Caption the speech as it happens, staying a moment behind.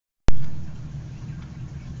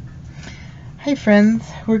Hi friends,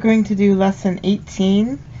 we're going to do lesson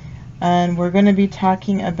 18 and we're going to be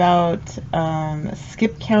talking about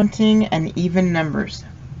skip counting and even numbers.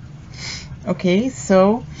 Okay,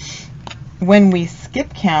 so when we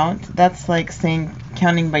skip count, that's like saying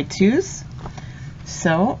counting by twos.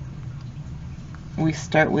 So we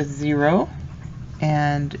start with 0,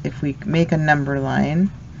 and if we make a number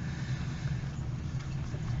line,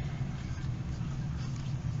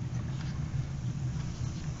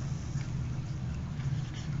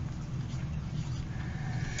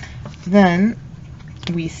 then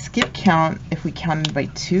we skip count if we counted by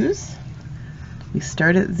twos. We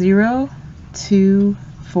start at 0, 2,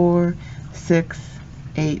 4, 6,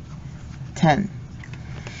 8, 10.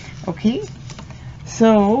 Okay,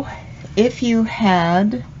 so if you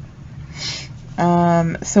had,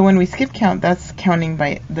 so when we skip count, that's counting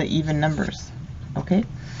by the even numbers. Okay,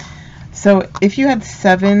 so if you had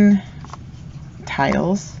 7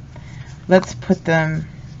 tiles, let's put them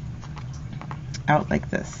out like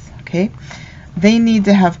this. Okay, they need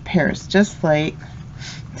to have pairs, just like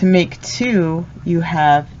to make 2, you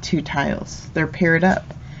have 2 tiles. They're paired up.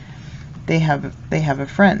 They have a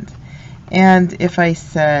friend. And if I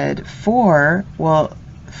said 4, well,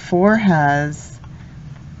 4 has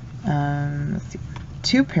let's see,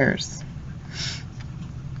 2 pairs.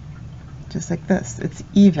 Just like this. It's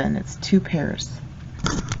even. It's 2 pairs.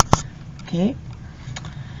 Okay.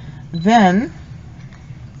 Then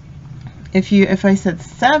if I said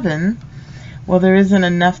 7, well, there isn't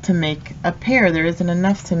enough to make a pair. There isn't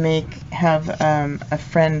enough to have a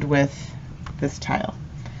friend with this tile.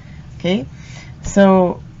 Okay,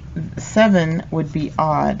 so 7 would be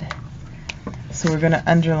odd. So we're going to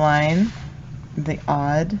underline the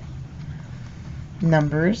odd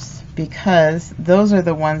numbers because those are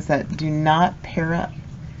the ones that do not pair up.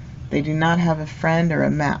 They do not have a friend or a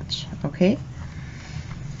match. Okay,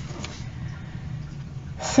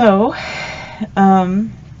 so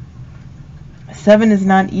 7 is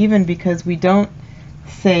not even because we don't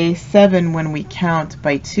say 7 when we count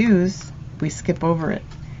by twos. We skip over it.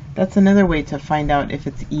 That's another way to find out if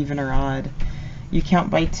it's even or odd. You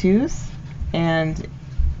count by twos, and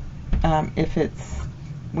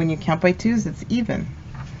when you count by twos, it's even.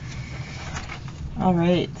 All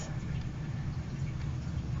right.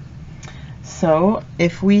 So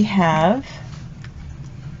if we have,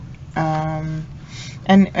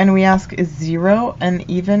 and we ask, is 0 an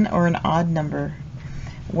even or an odd number?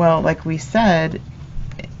 Well, like we said,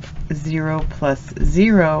 0 plus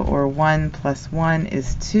 0 or 1 plus 1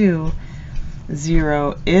 is 2.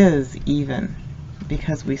 0 is even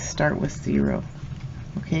because we start with 0.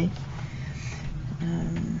 Okay?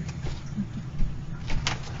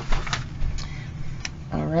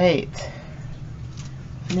 All right.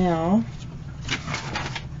 Now,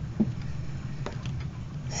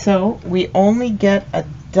 so we only get a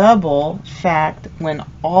double fact when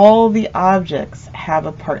all the objects have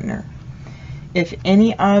a partner. If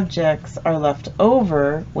any objects are left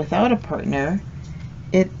over without a partner,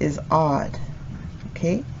 it is odd.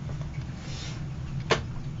 Okay?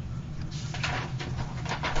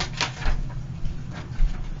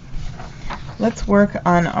 Let's work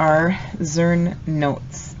on our Zern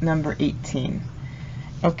notes, number 18.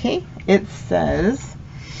 Okay, it says,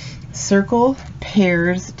 circle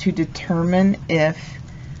pairs to determine if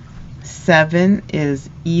 7 is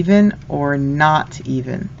even or not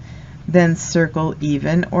even. Then circle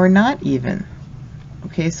even or not even.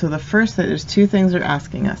 Okay, so the first, there's 2 things they're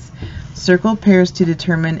asking us. Circle pairs to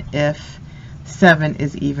determine if 7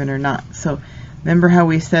 is even or not. So remember how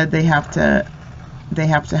we said they have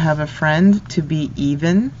to have a friend to be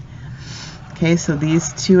even. Okay, so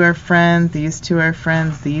these 2 are friends, these 2 are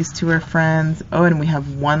friends, these 2 are friends. Oh, and we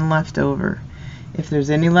have 1 left over. If there's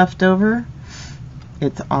any left over,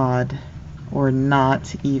 it's odd or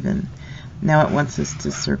not even. Now it wants us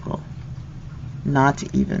to circle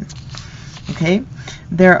not even. Okay,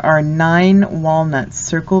 there are 9 walnuts.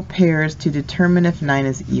 Circle pairs to determine if 9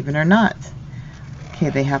 is even or not. Okay,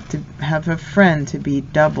 they have to have a friend to be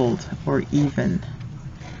doubled or even.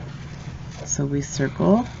 So we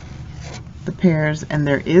circle the pairs, and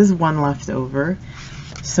there is 1 left over,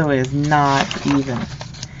 so it is not even.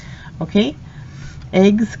 Okay,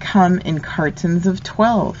 eggs come in cartons of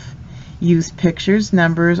 12. Use pictures,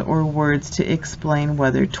 numbers, or words to explain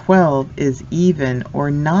whether 12 is even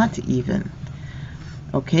or not even.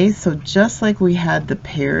 Okay, so just like we had the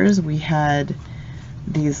pairs, we had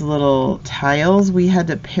these little tiles, we had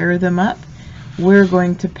to pair them up. We're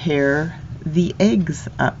going to pair the eggs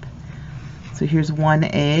up. So here's 1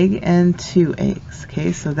 egg and 2 eggs.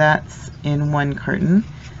 Okay, so that's in 1 carton.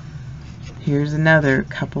 Here's another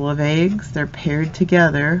couple of eggs. They're paired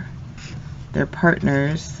together They're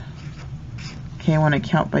partners. Okay, I want to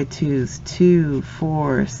count by twos. 2,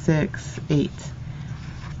 4, 6, 8.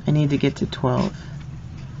 I need to get to 12.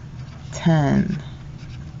 10,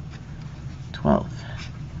 12.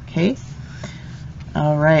 Okay?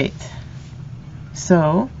 All right.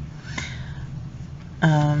 So,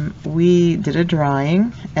 we did a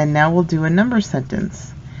drawing, and now we'll do a number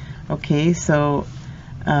sentence. Okay, so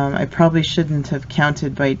I probably shouldn't have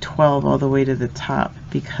counted by 12 all the way to the top,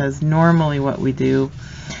 because normally what we do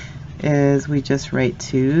is we just write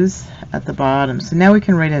 2's at the bottom. So now we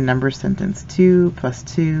can write a number sentence. 2 plus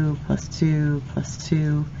 2 plus 2 plus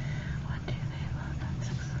 2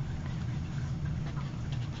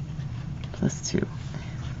 plus 2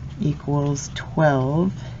 equals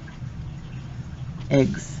 12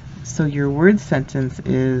 eggs. So your word sentence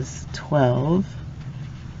is 12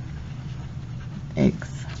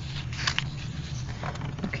 eggs.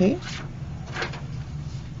 Okay?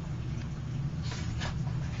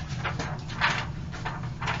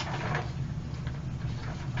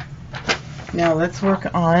 Now let's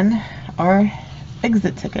work on our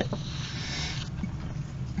exit ticket.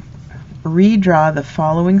 Redraw the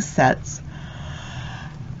following sets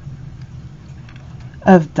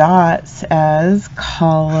of dots as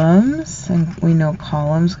columns, and we know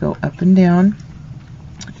columns go up and down,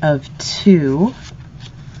 of 2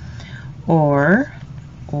 or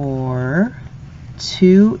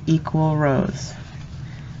 2 equal rows.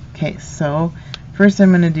 Okay, so first I'm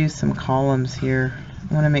going to do some columns here.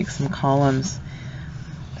 I want to make some columns.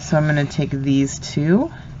 So I'm going to take these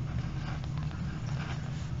 2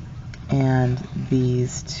 and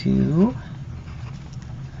these 2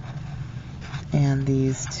 and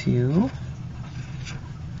these 2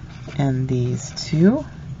 and these 2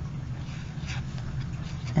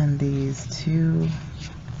 and these 2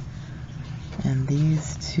 and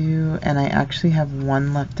these 2, and I actually have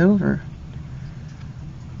one left over.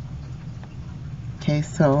 Okay,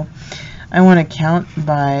 so I want to count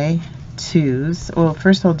by 2's. Well,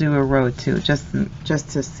 first I'll do a row too, just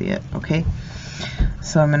to see it. Okay,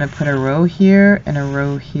 so I'm going to put a row here and a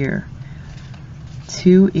row here.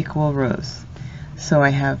 2 equal rows. So I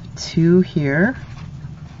have 2 here,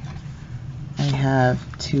 I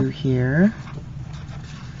have 2 here,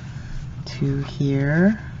 2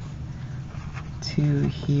 here, 2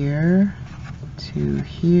 here, 2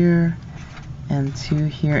 here, and 2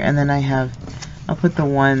 here, and then I'll put the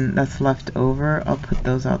one that's left over, I'll put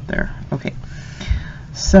those out there. Okay,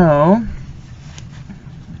 so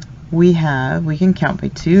we can count by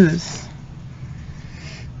 2's.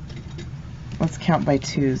 Let's count by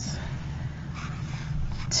 2's.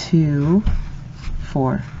 2,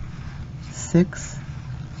 4, 6,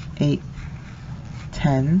 8,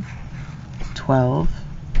 10, 12,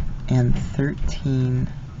 and 13.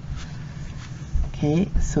 Okay,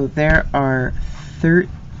 so there are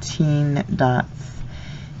 13 dots.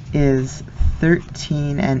 Is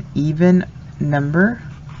 13 an even number?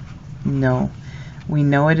 No. We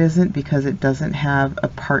know it isn't because it doesn't have a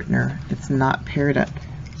partner. It's not paired up.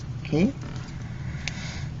 Okay?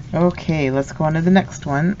 Okay, let's go on to the next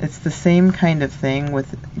one. It's the same kind of thing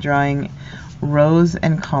with drawing rows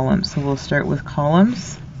and columns. So we'll start with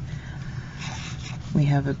columns. We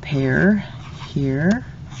have a pair here,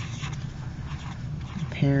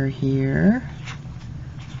 a pair here,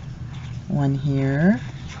 one here,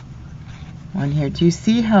 one here. Do you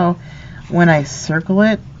see how when I circle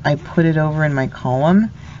it, I put it over in my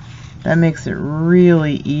column? That makes it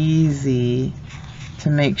really easy to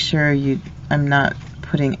make sure I'm not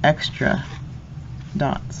putting extra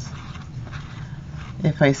dots.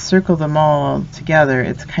 If I circle them all together,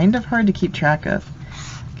 it's kind of hard to keep track of.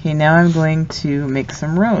 Okay, now I'm going to make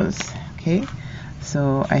some rows. Okay,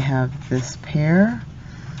 so I have this pair,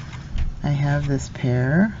 I have this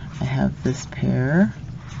pair, I have this pair,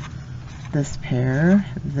 this pair,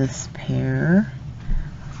 this pair,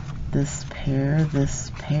 this pair,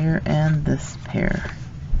 this pair, and this pair.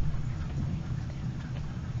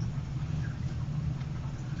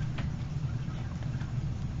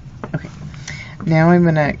 Okay, now I'm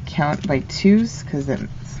going to count by 2's because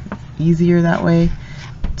it's easier that way.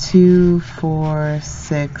 2, 4,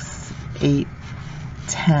 6, 8,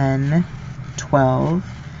 10, 12,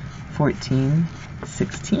 14,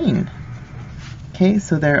 16. Okay,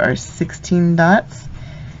 so there are 16 dots.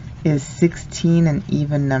 Is 16 an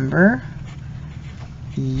even number?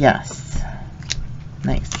 Yes.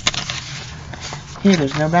 Nice. Okay,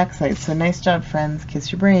 there's no backside, so nice job, friends.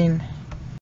 Kiss your brain.